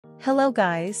Hello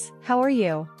guys, how are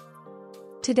you?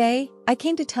 Today, I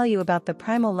came to tell you about the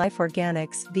Primal Life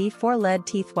Organics V4 LED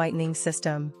Teeth Whitening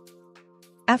System.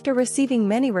 After receiving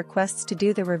many requests to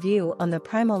do the review on the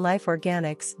Primal Life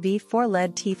Organics V4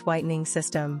 LED Teeth Whitening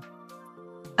System,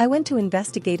 I went to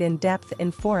investigate in depth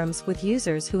in forums with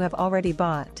users who have already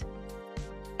bought.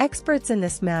 Experts in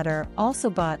this matter also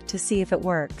bought to see if it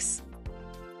works.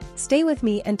 Stay with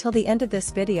me until the end of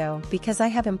this video because I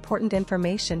have important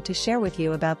information to share with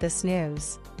you about this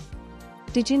news.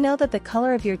 Did you know that the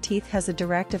color of your teeth has a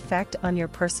direct effect on your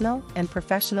personal and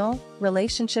professional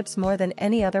relationships more than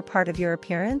any other part of your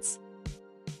appearance?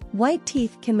 White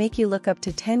teeth can make you look up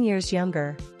to 10 years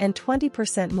younger and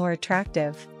 20% more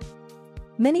attractive.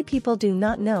 Many people do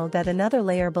not know that another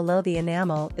layer below the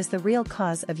enamel is the real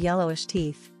cause of yellowish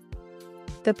teeth.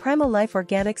 The Primal Life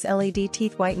Organics LED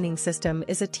Teeth Whitening System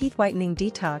is a teeth whitening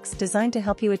detox designed to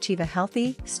help you achieve a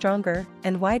healthy, stronger,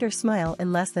 and whiter smile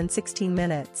in less than 16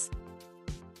 minutes.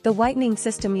 The whitening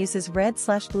system uses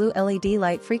red/blue LED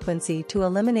light frequency to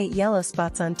eliminate yellow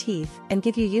spots on teeth and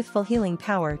give you youthful healing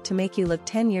power to make you look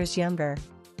 10 years younger.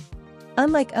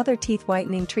 Unlike other teeth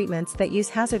whitening treatments that use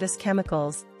hazardous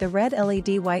chemicals, the red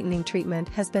LED whitening treatment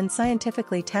has been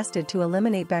scientifically tested to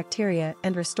eliminate bacteria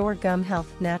and restore gum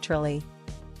health naturally.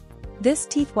 This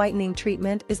teeth whitening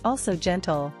treatment is also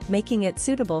gentle, making it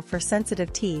suitable for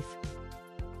sensitive teeth.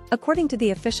 According to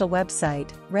the official website,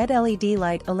 red LED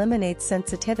light eliminates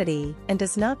sensitivity and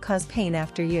does not cause pain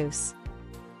after use.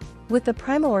 With the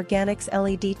Primal Organics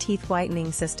LED Teeth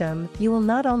Whitening System, you will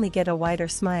not only get a whiter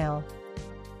smile.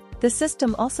 The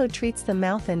system also treats the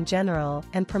mouth in general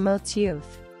and promotes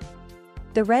youth.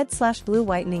 The red/blue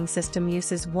whitening system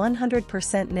uses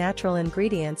 100% natural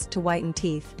ingredients to whiten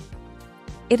teeth.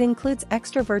 It includes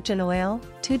extra virgin oil,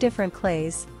 2 different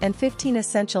clays, and 15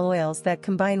 essential oils that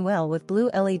combine well with blue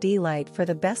LED light for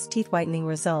the best teeth whitening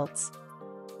results.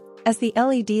 As the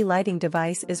LED lighting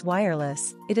device is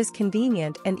wireless, it is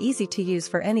convenient and easy to use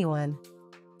for anyone.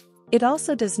 It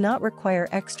also does not require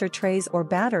extra trays or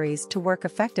batteries to work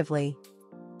effectively.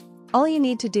 All you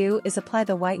need to do is apply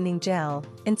the whitening gel,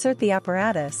 insert the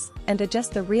apparatus, and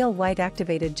adjust the real white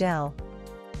activated gel.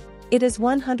 It is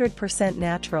 100%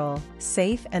 natural,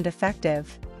 safe and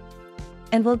effective,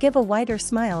 and will give a whiter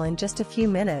smile in just a few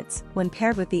minutes when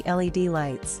paired with the LED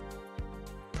lights.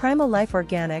 Primal Life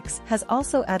Organics has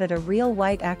also added a real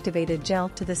white activated gel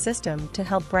to the system to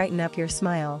help brighten up your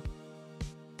smile.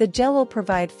 The gel will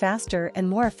provide faster and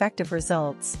more effective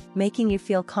results, making you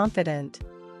feel confident.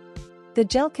 The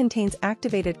gel contains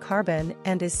activated carbon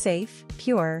and is safe,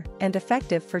 pure, and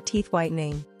effective for teeth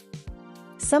whitening.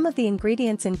 Some of the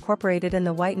ingredients incorporated in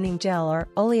the whitening gel are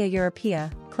Olea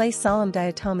europea, clay solemn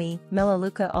diatomi,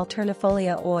 Melaleuca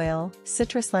alternifolia oil,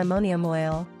 citrus limonium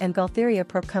oil, and Gaultheria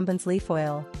procumbens leaf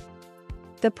oil.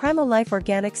 The Primal Life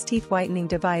Organics teeth whitening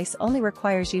device only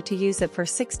requires you to use it for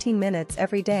 16 minutes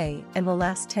every day and will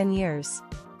last 10 years.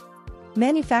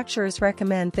 Manufacturers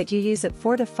recommend that you use it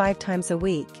 4 to 5 times a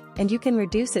week, and you can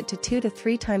reduce it to 2 to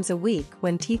 3 times a week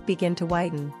when teeth begin to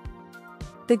whiten.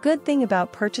 The good thing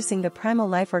about purchasing the Primal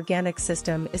Life Organics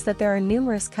system is that there are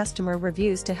numerous customer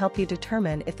reviews to help you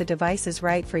determine if the device is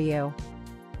right for you.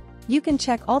 You can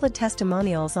check all the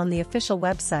testimonials on the official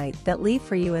website that leave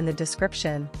for you in the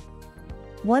description.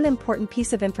 One important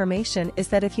piece of information is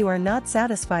that if you are not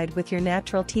satisfied with your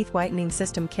natural teeth whitening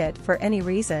system kit for any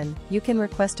reason, you can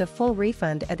request a full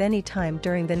refund at any time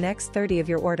during the next 30 of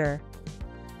your order.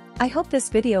 I hope this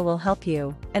video will help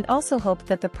you, and also hope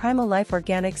that the Primal Life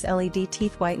Organics LED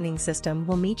Teeth Whitening System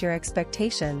will meet your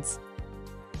expectations.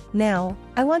 Now,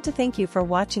 I want to thank you for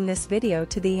watching this video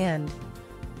to the end.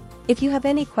 If you have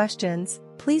any questions,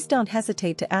 please don't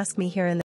hesitate to ask me here in the